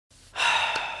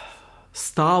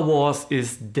Star Wars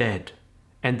is dead,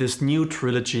 and this new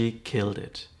trilogy killed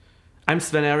it. I'm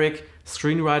Sven Eric,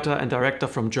 screenwriter and director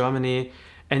from Germany,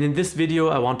 and in this video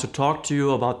I want to talk to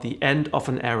you about the end of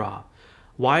an era,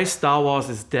 why Star Wars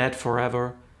is dead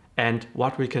forever, and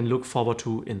what we can look forward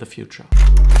to in the future.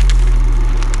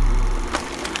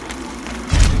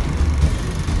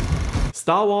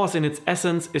 Star Wars in its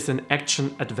essence is an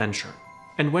action-adventure.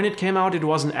 And when it came out it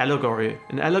was an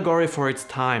allegory for its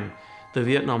time, the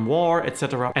Vietnam War,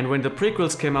 etc. And when the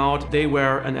prequels came out, they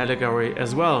were an allegory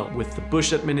as well, with the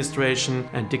Bush administration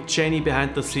and Dick Cheney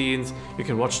behind the scenes. You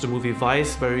can watch the movie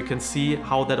Vice, where you can see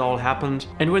how that all happened.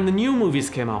 And when the new movies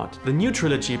came out, the new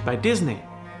trilogy by Disney,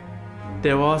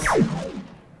 there was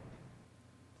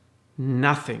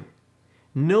nothing.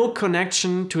 No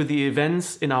connection to the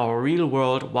events in our real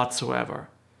world whatsoever.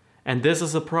 And this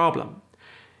is a problem.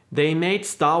 They made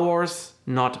Star Wars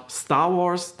not Star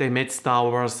Wars, they made Star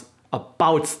Wars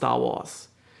about Star Wars.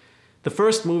 The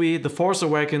first movie, The Force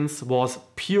Awakens, was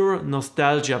pure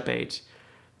nostalgia bait.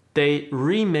 They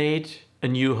remade A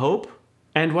New Hope,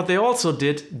 and what they also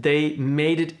did, they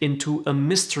made it into a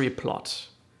mystery plot.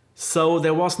 So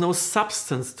there was no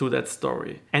substance to that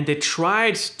story. And they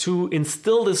tried to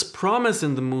instill this promise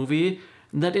in the movie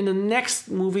that in the next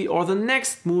movie or the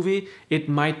next movie it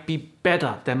might be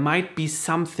better. There might be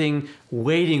something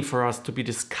waiting for us to be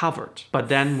discovered. But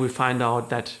then we find out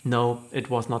that no, it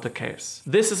was not the case.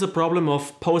 This is a problem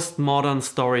of postmodern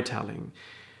storytelling.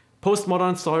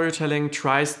 Postmodern storytelling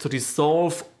tries to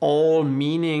dissolve all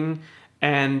meaning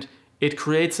and it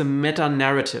creates a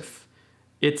meta-narrative.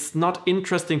 It's not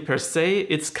interesting per se,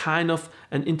 it's kind of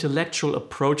an intellectual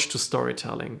approach to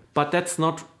storytelling. But that's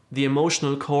not the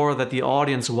emotional core that the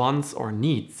audience wants or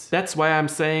needs. That's why I'm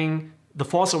saying The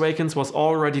Force Awakens was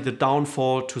already the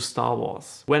downfall to Star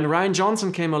Wars. When Rian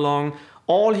Johnson came along,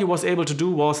 all he was able to do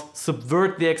was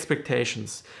subvert the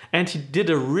expectations. And he did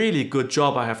a really good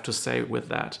job, I have to say, with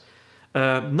that.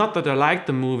 Not that I liked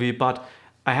the movie, but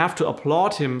I have to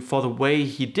applaud him for the way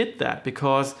he did that,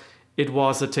 because it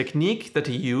was a technique that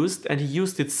he used, and he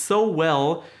used it so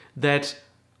well that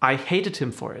I hated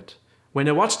him for it. When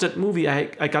I watched that movie,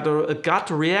 I got a gut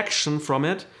reaction from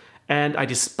it, and I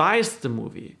despised the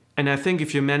movie. And I think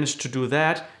if you managed to do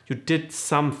that, you did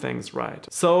some things right.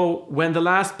 So when the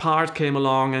last part came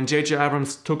along and J.J.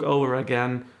 Abrams took over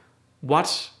again,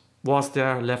 what was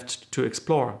there left to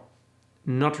explore?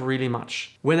 Not really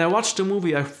much. When I watched the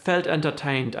movie, I felt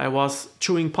entertained. I was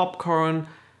chewing popcorn,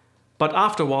 but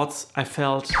afterwards I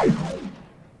felt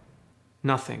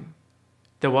nothing.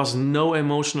 There was no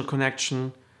emotional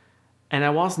connection. And I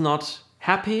was not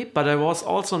happy, but I was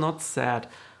also not sad.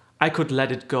 I could let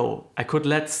it go. I could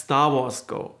let Star Wars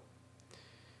go.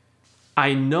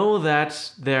 I know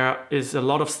that there is a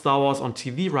lot of Star Wars on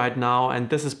TV right now, and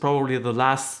this is probably the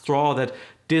last straw that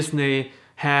Disney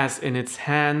has in its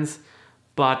hands,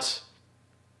 but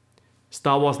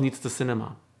Star Wars needs the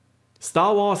cinema.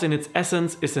 Star Wars in its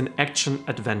essence is an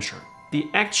action-adventure. The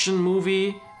action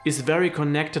movie is very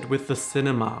connected with the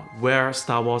cinema, where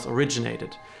Star Wars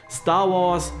originated. Star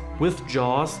Wars, with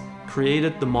Jaws,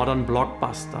 created the modern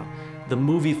blockbuster, the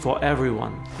movie for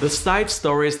everyone. The side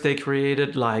stories they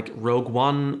created, like Rogue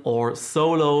One or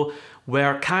Solo,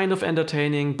 were kind of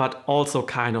entertaining but also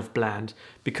kind of bland,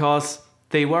 because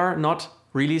they were not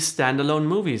really standalone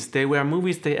movies. They were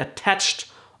movies they attached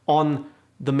on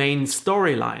the main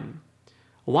storyline.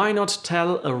 Why not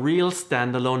tell a real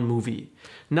standalone movie?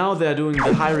 Now they're doing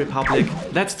the High Republic.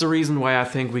 That's the reason why I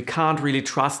think we can't really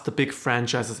trust the big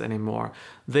franchises anymore.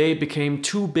 They became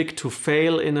too big to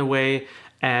fail in a way,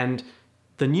 and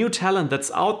the new talent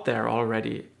that's out there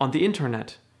already on the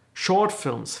internet, short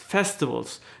films,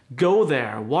 festivals, go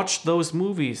there, watch those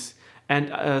movies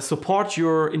and support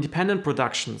your independent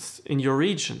productions in your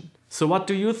region. So what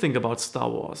do you think about Star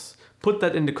Wars? Put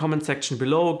that in the comment section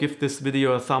below, give this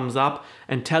video a thumbs up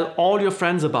and tell all your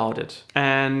friends about it.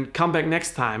 And come back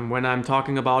next time when I'm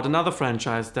talking about another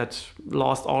franchise that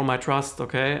lost all my trust,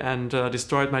 okay, and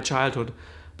destroyed my childhood.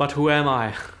 But who am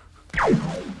I?